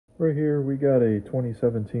Right here we got a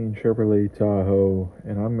 2017 Chevrolet Tahoe,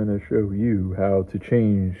 and I'm going to show you how to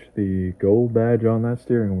change the gold badge on that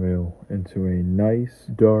steering wheel into a nice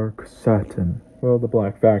dark satin. Well, the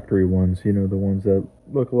black factory ones, you know, the ones that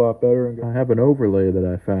look a lot better. And I have an overlay that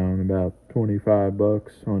I found about 25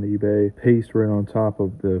 bucks on eBay, paste right on top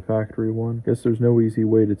of the factory one. Guess there's no easy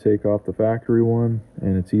way to take off the factory one,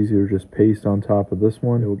 and it's easier to just paste on top of this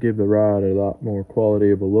one. It will give the ride a lot more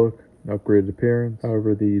quality of a look, upgraded appearance.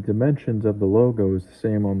 However, the dimensions of the logo is the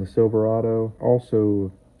same on the Silverado.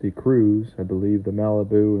 Also, the Cruise, I believe the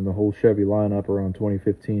Malibu and the whole Chevy lineup around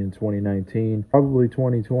 2015 and 2019. Probably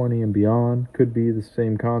 2020 and beyond. Could be the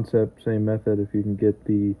same concept, same method if you can get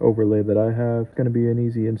the overlay that I have. It's going to be an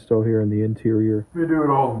easy install here in the interior. Let me do it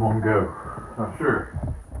all in one go. Oh, sure.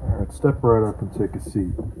 Alright, step right up and take a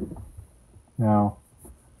seat. Now,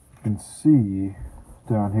 you can see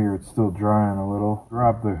down here it's still drying a little.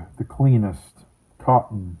 Grab the cleanest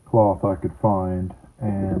cotton cloth I could find,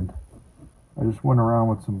 and I just went around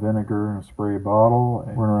with some vinegar and a spray bottle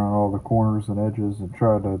and went around all the corners and edges and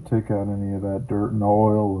tried to take out any of that dirt and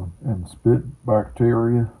oil and spit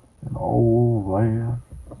bacteria and all that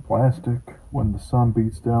plastic. When the sun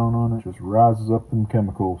beats down on it, just rises up them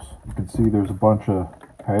chemicals. You can see there's a bunch of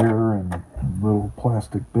hair and little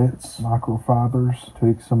plastic bits, microfibers.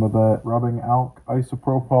 Take some of that rubbing alk,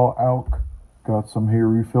 isopropyl alk. Got some here,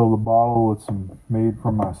 refill the bottle with some made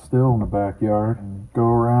from my still in the backyard, and go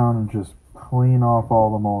around and just clean off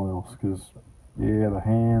all them oils, because yeah, the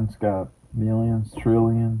hands got millions,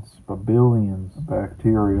 trillions, billions of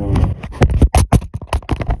bacteria.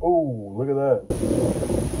 Oh, look at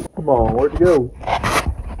that. Come on, where'd you go?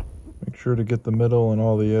 Make sure to get the middle and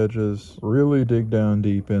all the edges. Really dig down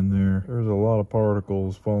deep in there. There's a lot of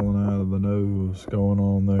particles falling out of the nose going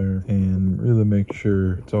on there. And really make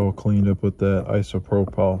sure it's all cleaned up with that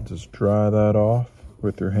isopropyl. Just dry that off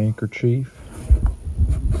with your handkerchief.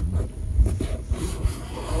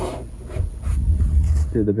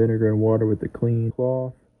 Did the vinegar and water with the clean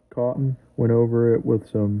cloth, cotton. Went over it with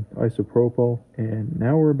some isopropyl. And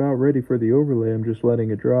now we're about ready for the overlay. I'm just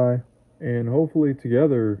letting it dry. And hopefully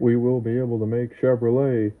together we will be able to make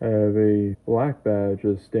Chevrolet have a black badge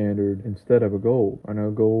as standard instead of a gold. I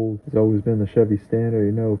know gold has always been the Chevy standard,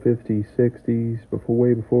 you know, 50s, 60s,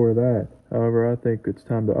 way before that. However, I think it's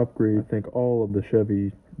time to upgrade. I think all of the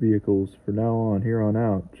Chevy vehicles from now on, here on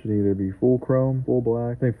out, should either be full chrome, full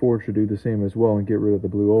black. I think Ford should do the same as well and get rid of the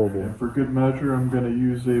blue oval. And for good measure, I'm going to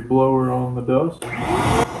use a blower on the dust.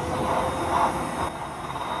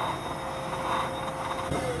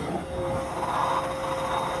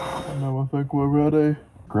 I think we're ready.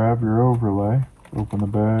 Grab your overlay, open the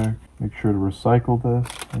bag, make sure to recycle this.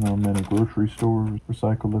 You know, many grocery stores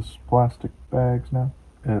recycle this plastic bags now.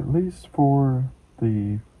 At least for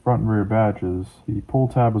the front and rear badges, the pull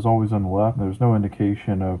tab is always on the left. There's no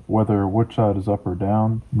indication of which side is up or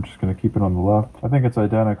down. I'm just going to keep it on the left. I think it's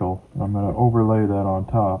identical. I'm going to overlay that on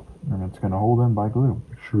top, and it's going to hold in by glue.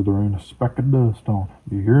 Make sure there ain't a speck of dust on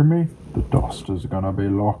it. You hear me? The dust is going to be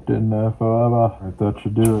locked in there forever. Right, that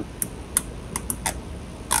should do it.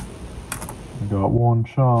 Got one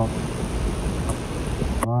chunk.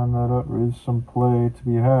 Line that up. There's some play to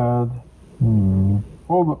be had.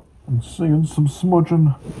 Hold up. I'm seeing some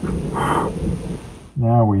smudging.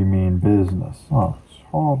 Now we mean business. Oh, it's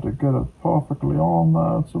hard to get it perfectly on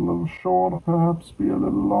there. It's a little shorter. Perhaps be a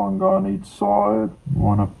little longer on each side. You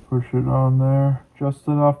want to push it on there just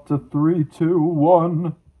enough to 3, 2,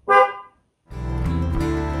 1.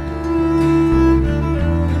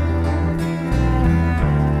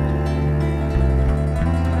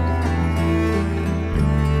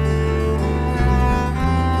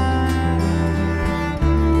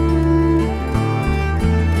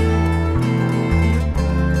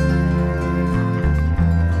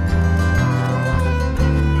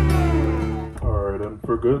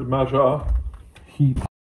 For good measure, heat.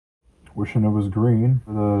 Wishing it was green.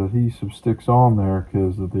 The adhesive sticks on there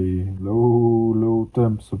because of the low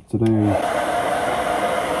temps of today.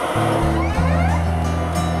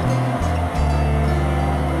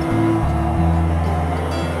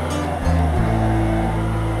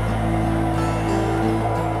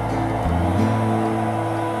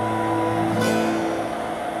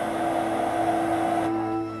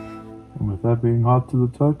 And with that being hot to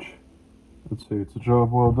the touch, let's say it's a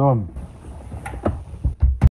job well done.